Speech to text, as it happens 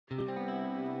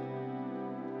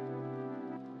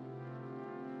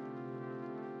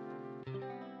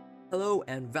Hello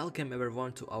and welcome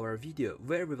everyone to our video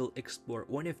where we will explore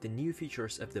one of the new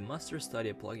features of the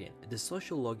MasterStudy plugin, the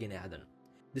Social Login add-on.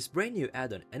 This brand new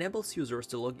add-on enables users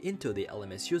to log into the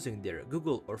LMS using their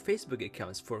Google or Facebook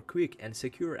accounts for quick and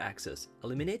secure access,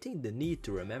 eliminating the need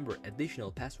to remember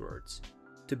additional passwords.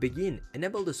 To begin,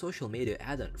 enable the Social Media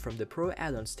add-on from the Pro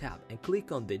Add-ons tab and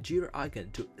click on the gear icon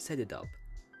to set it up.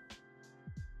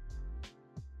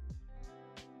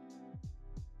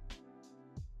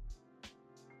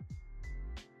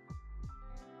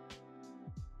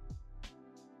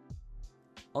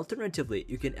 Alternatively,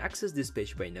 you can access this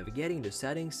page by navigating the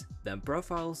settings, then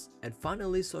profiles, and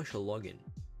finally social login.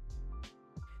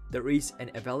 There is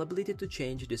an availability to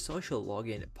change the social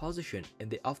login position in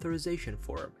the authorization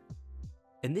form.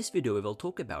 In this video, we will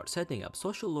talk about setting up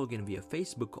social login via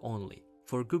Facebook only.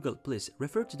 For Google, please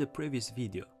refer to the previous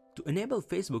video. To enable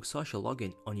Facebook social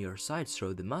login on your site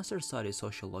through the MasterStudy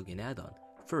Social Login add-on,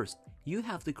 first, you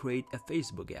have to create a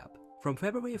Facebook app. From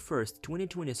February 1st,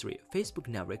 2023, Facebook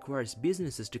now requires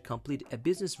businesses to complete a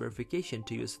business verification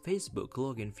to use Facebook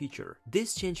login feature.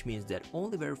 This change means that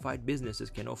only verified businesses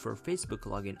can offer Facebook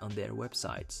login on their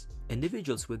websites.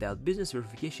 Individuals without business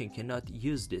verification cannot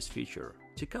use this feature.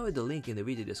 Check out the link in the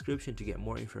video description to get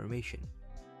more information.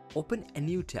 Open a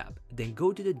new tab, then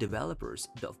go to the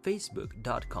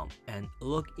developers.facebook.com and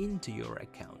log into your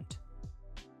account.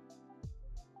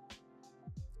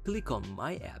 Click on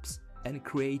My Apps and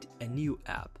create a new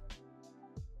app.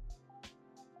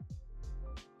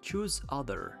 Choose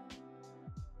Other.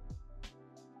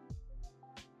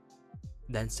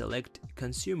 Then select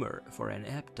Consumer for an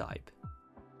app type.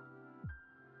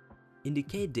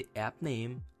 Indicate the app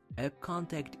name, app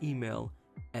contact email,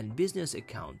 and business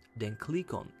account, then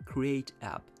click on Create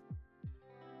App.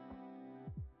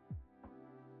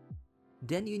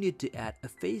 Then you need to add a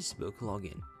Facebook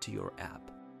login to your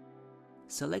app.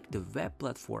 Select the web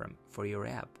platform for your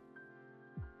app.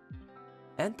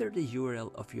 Enter the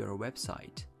URL of your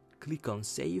website. Click on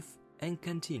Save and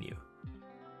Continue.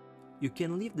 You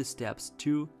can leave the steps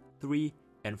 2, 3,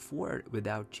 and 4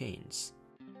 without change.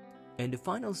 In the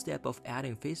final step of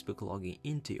adding Facebook login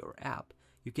into your app,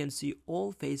 you can see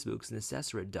all Facebook's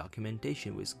necessary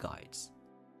documentation with guides.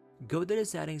 Go to the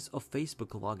settings of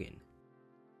Facebook login.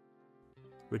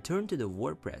 Return to the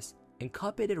WordPress and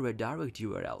copy the redirect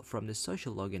URL from the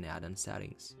Social Login add-on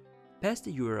settings. Paste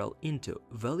the URL into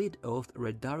Valid Auth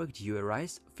Redirect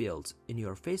URIs fields in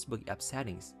your Facebook app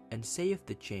settings and save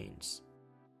the change.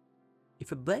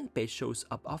 If a blank page shows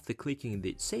up after clicking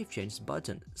the Save Change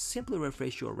button, simply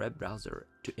refresh your web browser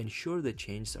to ensure the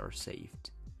changes are saved.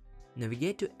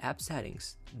 Navigate to App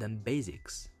Settings, then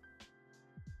Basics.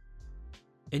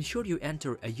 Ensure you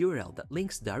enter a URL that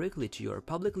links directly to your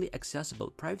publicly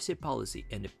accessible privacy policy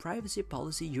in the Privacy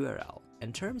Policy URL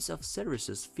and Terms of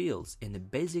Services fields in the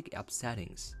Basic App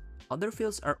Settings. Other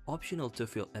fields are optional to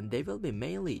fill and they will be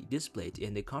mainly displayed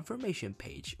in the confirmation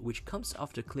page, which comes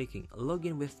after clicking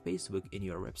Login with Facebook in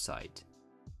your website.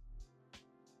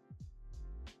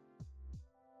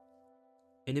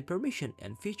 In the Permission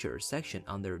and Features section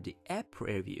under the App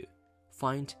Preview,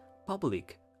 find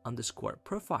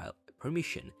public_profile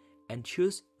permission and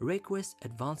choose Request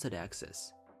Advanced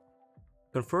Access.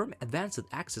 Confirm advanced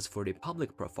access for the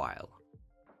public profile.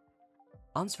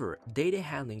 Answer data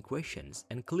handling questions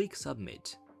and click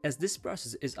Submit. As this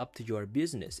process is up to your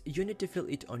business, you need to fill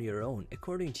it on your own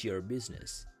according to your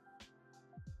business.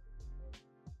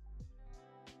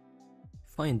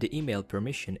 Find the email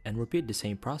permission and repeat the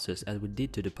same process as we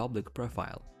did to the public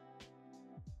profile.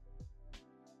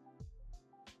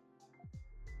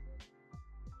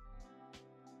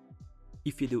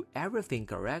 If you do everything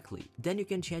correctly, then you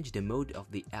can change the mode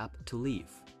of the app to Leave.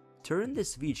 Turn the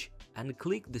switch and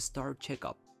click the Start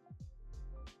Checkup.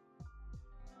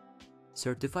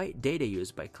 Certify data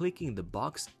use by clicking the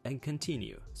box and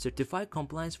Continue. Certify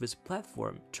compliance with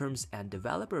platform terms and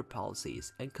developer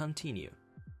policies and Continue.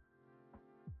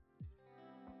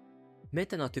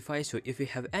 Meta notifies you if you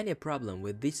have any problem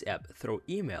with this app through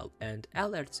email and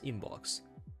alerts inbox.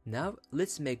 Now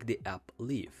let's make the app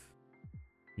live.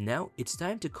 Now it's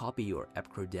time to copy your app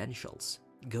credentials.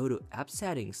 Go to App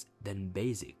Settings, then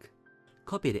Basic.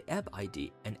 Copy the app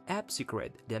ID and app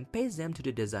secret, then paste them to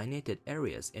the designated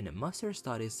areas in the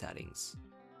MasterStudy settings.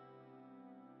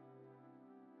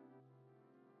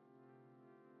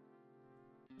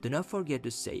 Do not forget to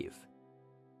save.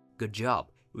 Good job,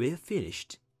 we've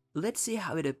finished. Let's see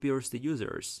how it appears to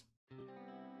users.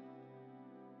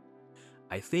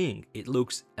 I think it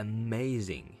looks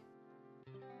amazing.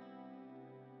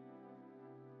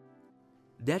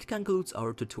 That concludes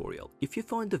our tutorial. If you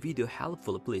found the video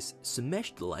helpful, please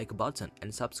smash the like button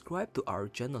and subscribe to our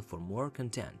channel for more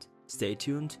content. Stay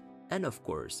tuned, and of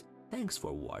course, thanks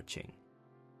for watching.